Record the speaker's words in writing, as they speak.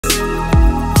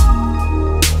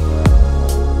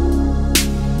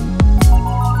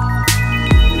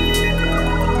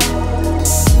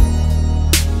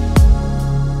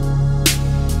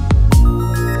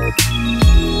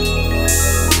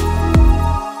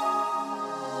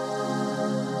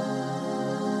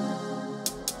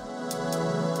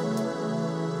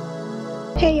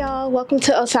Hey y'all, welcome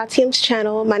to Osatium's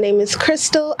channel. My name is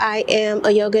Crystal. I am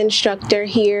a yoga instructor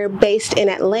here based in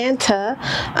Atlanta.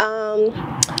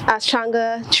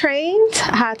 Ashtanga trained,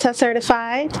 Hatha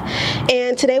certified,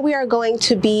 and today we are going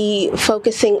to be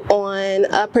focusing on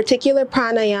a particular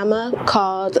pranayama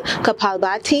called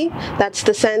Kapalabhati. That's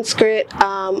the Sanskrit,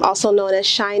 also known as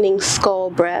shining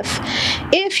skull breath.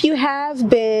 If you have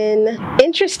been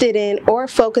interested in or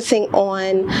focusing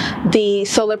on the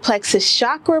Solar Plexus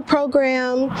Chakra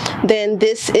program, then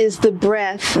this is the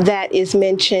breath that is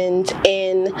mentioned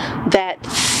in that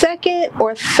second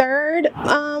or third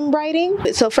writing.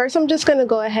 So first I'm just going to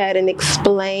go ahead and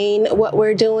explain what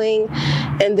we're doing,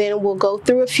 and then we'll go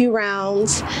through a few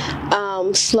rounds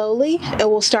slowly, and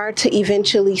we'll start to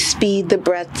eventually speed the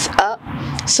breaths up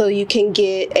so you can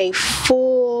get a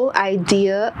full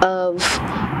idea of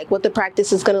what the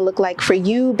practice is going to look like for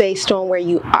you based on where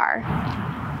you are.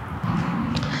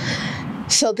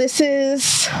 So this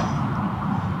is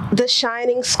the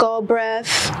shining skull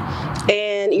breath,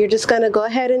 and you're just going to go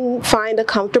ahead and find a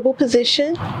comfortable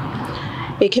position.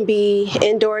 It can be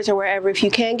indoors or wherever. If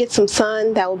you can get some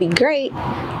sun, that would be great,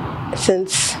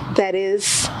 since that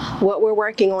is what we're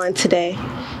working on today.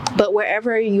 But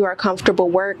wherever you are comfortable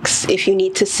works. If you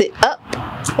need to sit up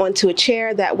onto a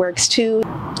chair, that works too.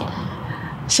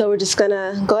 So we're just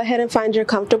gonna go ahead and find your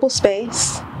comfortable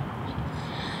space.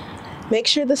 Make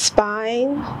sure the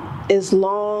spine is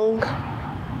long,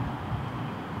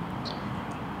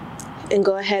 and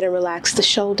go ahead and relax the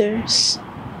shoulders.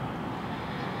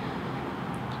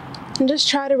 And just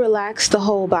try to relax the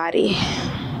whole body.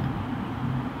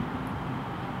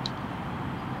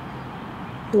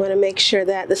 You want to make sure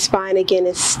that the spine again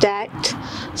is stacked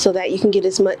so that you can get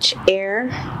as much air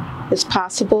as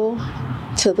possible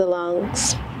to the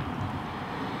lungs.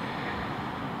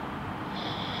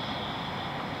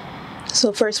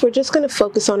 So first we're just going to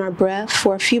focus on our breath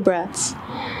for a few breaths.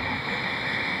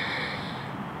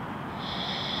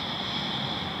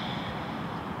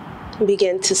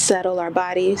 Begin to settle our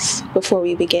bodies before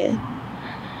we begin.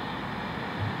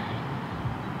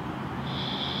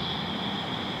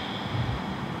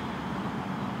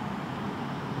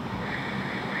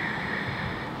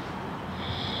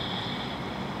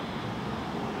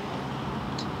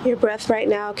 Your breath right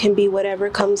now can be whatever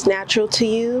comes natural to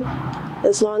you,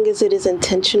 as long as it is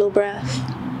intentional breath.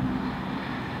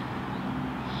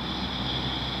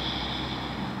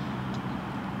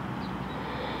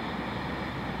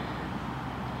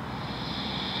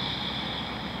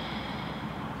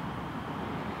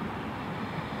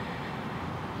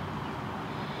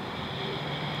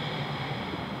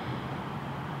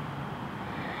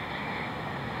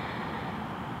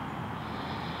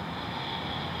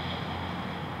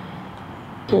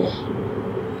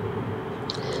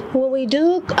 When we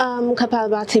do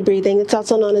Kapalabhati breathing, it's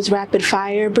also known as rapid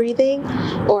fire breathing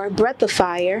or breath of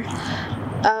fire.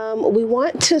 We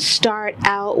want to start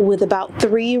out with about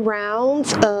 3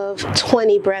 rounds of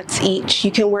 20 breaths each.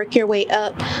 You can work your way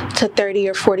up to 30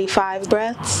 or 45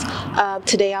 breaths.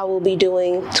 Today I will be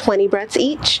doing 20 breaths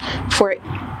each for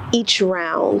each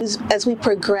round. As we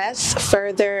progress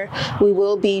further, we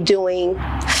will be doing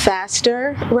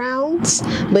faster rounds,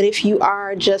 but if you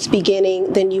are just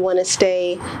beginning, then you want to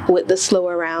stay with the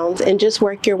slower rounds and just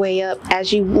work your way up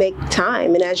as you make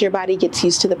time and as your body gets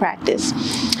used to the practice.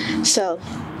 So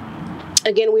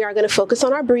again, we are going to focus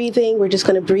on our breathing. We're just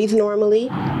going to breathe normally.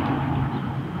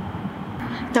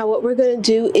 Now what we're going to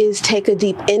do is take a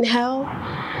deep inhale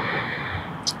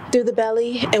through the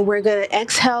belly, and we're going to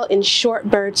exhale in short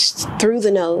bursts through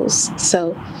the nose.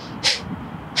 So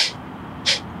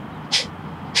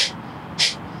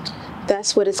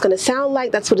that's what it's going to sound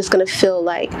like. That's what it's going to feel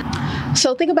like.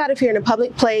 So think about if you're in a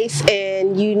public place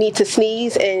and you need to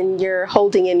sneeze and you're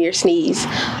holding in your sneeze,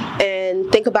 and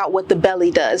think about what the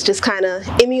belly does. Just kind of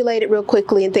emulate it real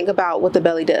quickly and think about what the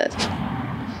belly does.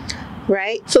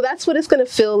 Right? So that's what it's going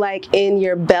to feel like in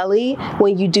your belly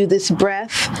when you do this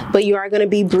breath, but you are going to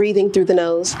be breathing through the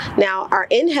nose. Now, our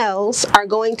inhales are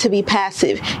going to be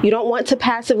passive. You don't want to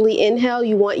passively inhale.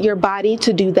 You want your body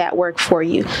to do that work for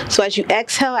you. So as you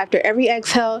exhale, after every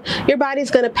exhale, your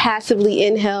body's going to passively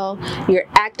inhale. You're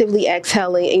actively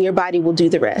exhaling, and your body will do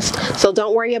the rest. So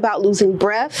don't worry about losing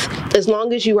breath. As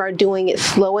long as you are doing it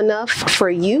slow enough for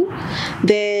you,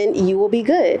 then you will be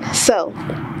good. So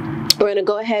we're going to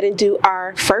go ahead and do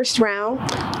our first round.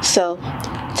 So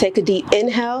take a deep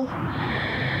inhale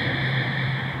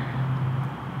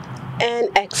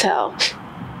and exhale.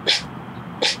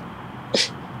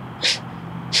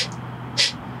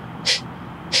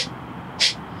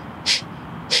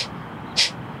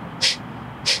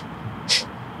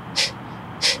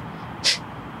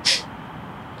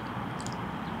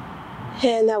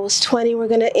 And that was 20. We're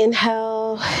going to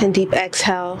inhale and deep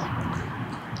exhale.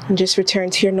 And just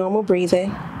return to your normal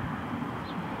breathing.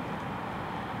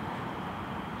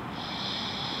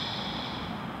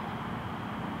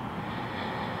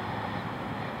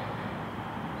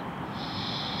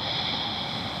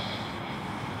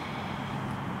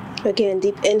 Again,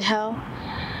 deep inhale,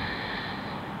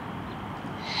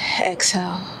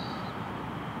 exhale.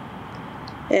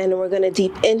 And we're going to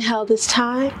deep inhale this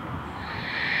time.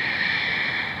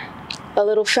 A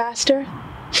little faster.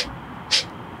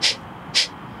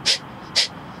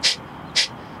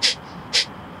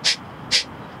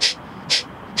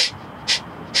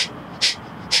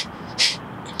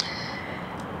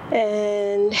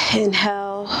 And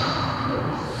inhale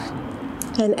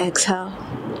and exhale.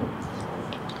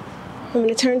 I'm going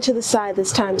to turn to the side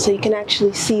this time so you can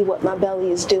actually see what my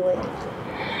belly is doing.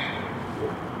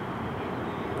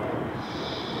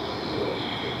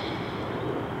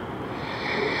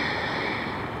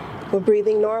 We're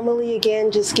breathing normally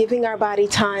again, just giving our body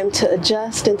time to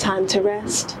adjust and time to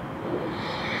rest.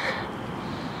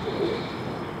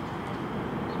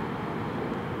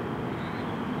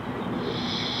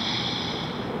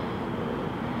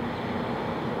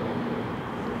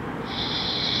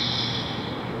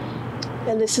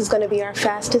 And this is going to be our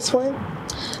fastest one.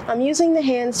 I'm using the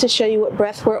hands to show you what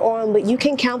breath we're on, but you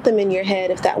can count them in your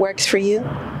head if that works for you.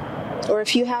 Or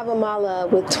if you have a mala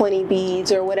with 20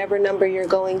 beads or whatever number you're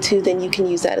going to, then you can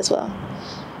use that as well.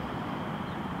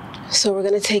 So we're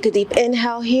going to take a deep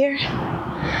inhale here.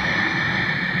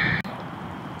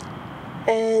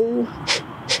 And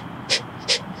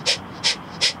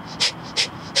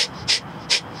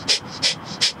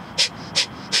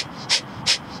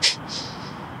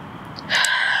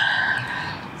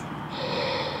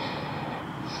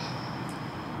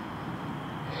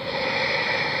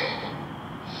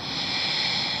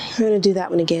we're going to do that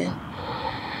one again.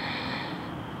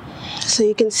 So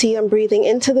you can see I'm breathing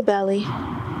into the belly.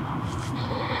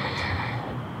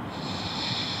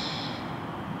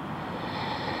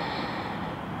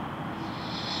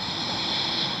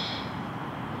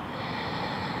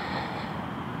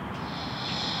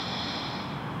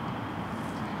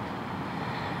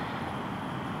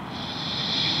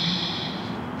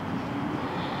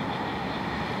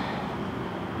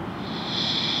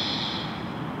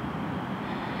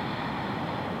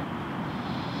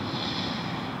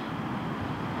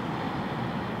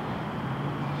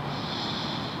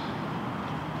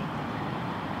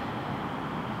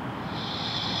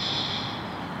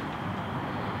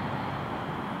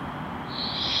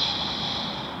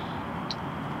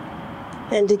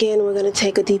 And again, we're going to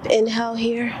take a deep inhale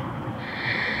here.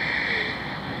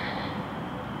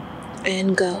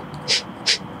 And go.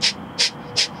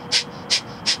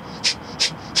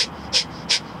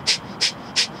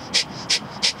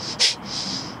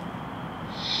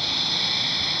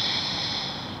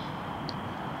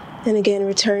 And again,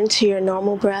 return to your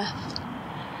normal breath.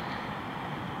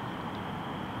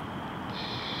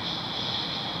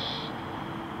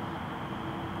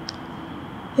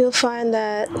 You'll find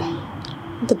that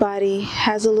the body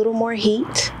has a little more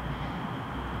heat.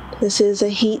 This is a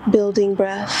heat building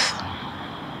breath.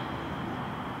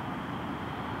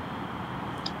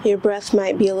 Your breath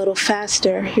might be a little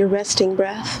faster, your resting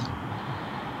breath.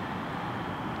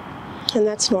 And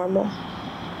that's normal.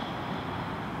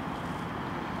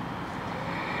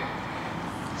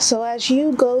 So as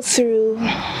you go through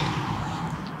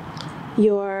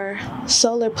your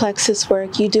solar plexus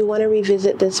work, you do want to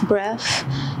revisit this breath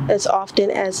as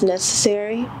often as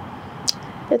necessary.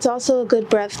 It's also a good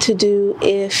breath to do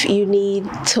if you need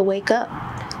to wake up,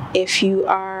 if you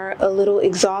are a little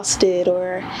exhausted,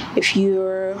 or if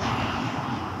you've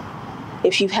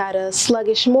had a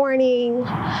sluggish morning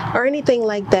or anything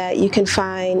like that. You can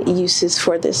find uses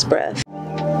for this breath.